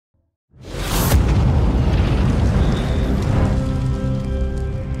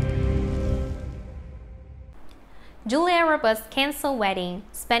Julia Roberts' cancelled wedding,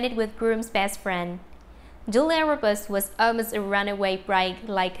 spent it with groom's best friend. Julia Roberts was almost a runaway bride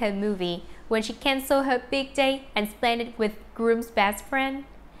like her movie when she cancelled her big day and spent it with groom's best friend.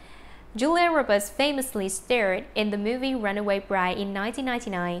 Julia Roberts famously starred in the movie Runaway Bride in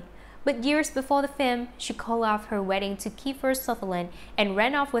 1999, but years before the film, she called off her wedding to Kiefer Sutherland and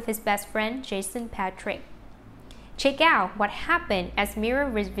ran off with his best friend Jason Patric. Check out what happened as Mirror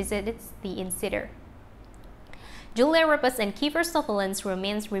revisits the insider. Julia Roberts and Kiefer Sutherland's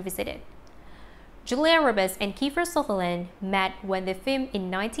romance revisited. Julia Roberts and Kiefer Sutherland met when they filmed in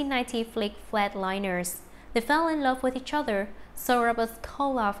 1990 flick Flatliners. They fell in love with each other, so Roberts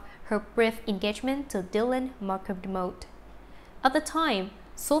called off her brief engagement to Dylan McDermott. At the time,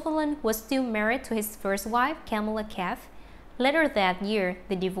 Sutherland was still married to his first wife, Kamala Kath. Later that year,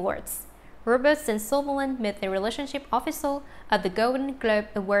 they divorced. Roberts and Sutherland met their relationship official at the Golden Globe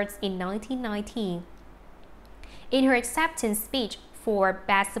Awards in 1990. In her acceptance speech for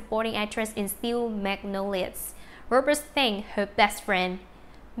Best Supporting Actress in Steel Magnolias, Roberts thanked her best friend.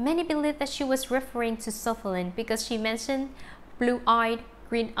 Many believe that she was referring to Sutherland because she mentioned blue-eyed,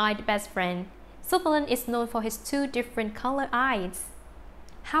 green-eyed best friend. Sutherland is known for his two different color eyes.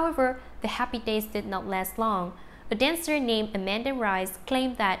 However, the happy days did not last long. A dancer named Amanda Rice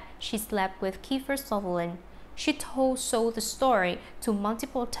claimed that she slept with Kiefer Sutherland. She sold the story to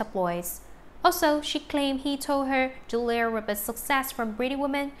multiple tabloids. Also, she claimed he told her Julia Roberts' success from Pretty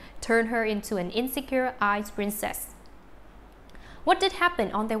Woman turned her into an insecure ice princess. What did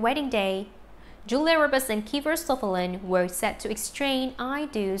happen on their wedding day? Julia Roberts and Kiefer Sutherland were set to exchange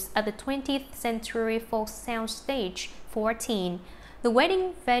I-do's at the 20th Century Fox Soundstage 14. The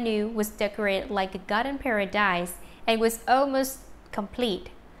wedding venue was decorated like a garden paradise and was almost complete.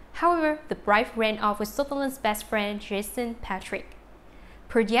 However, the bride ran off with Sutherland's best friend Jason Patric.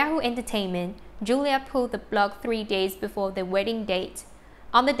 Per Yahoo Entertainment, Julia pulled the plug 3 days before the wedding date.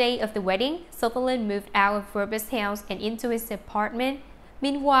 On the day of the wedding, Sutherland moved out of Roberts' house and into his apartment.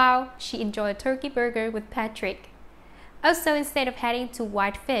 Meanwhile, she enjoyed a turkey burger with Patrick. Also, instead of heading to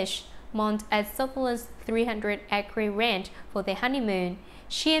Whitefish, Mont at Sutherland's 300-acre ranch for their honeymoon,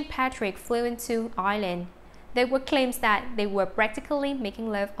 she and Patrick flew into Ireland. There were claims that they were practically making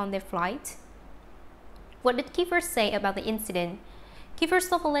love on their flight. What did Kiefer say about the incident? Kiefer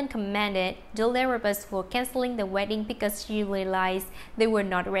Sutherland commended Julia Roberts for cancelling the wedding because she realized they were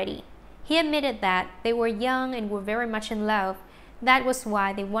not ready. He admitted that they were young and were very much in love. That was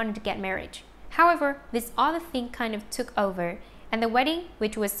why they wanted to get married. However, this other thing kind of took over, and the wedding,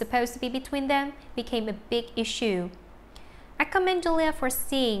 which was supposed to be between them, became a big issue. I commend Julia for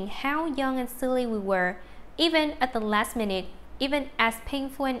seeing how young and silly we were, even at the last minute, even as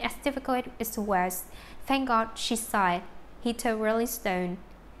painful and as difficult as it was. Thank God she saw it, he told Rolling Stone.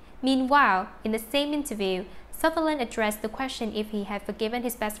 Meanwhile, in the same interview, Sutherland addressed the question if he had forgiven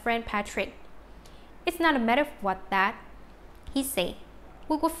his best friend Patrick. "It's not a matter of what that," he said.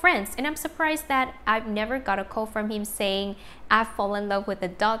 "We were friends, and I'm surprised that I've never got a call from him saying I've fallen in love with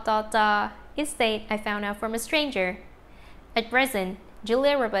a ... Instead, I found out from a stranger." At present,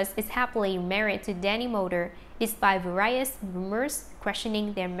 Julia Roberts is happily married to Danny Mulder, despite various rumors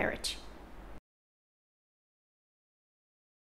questioning their marriage.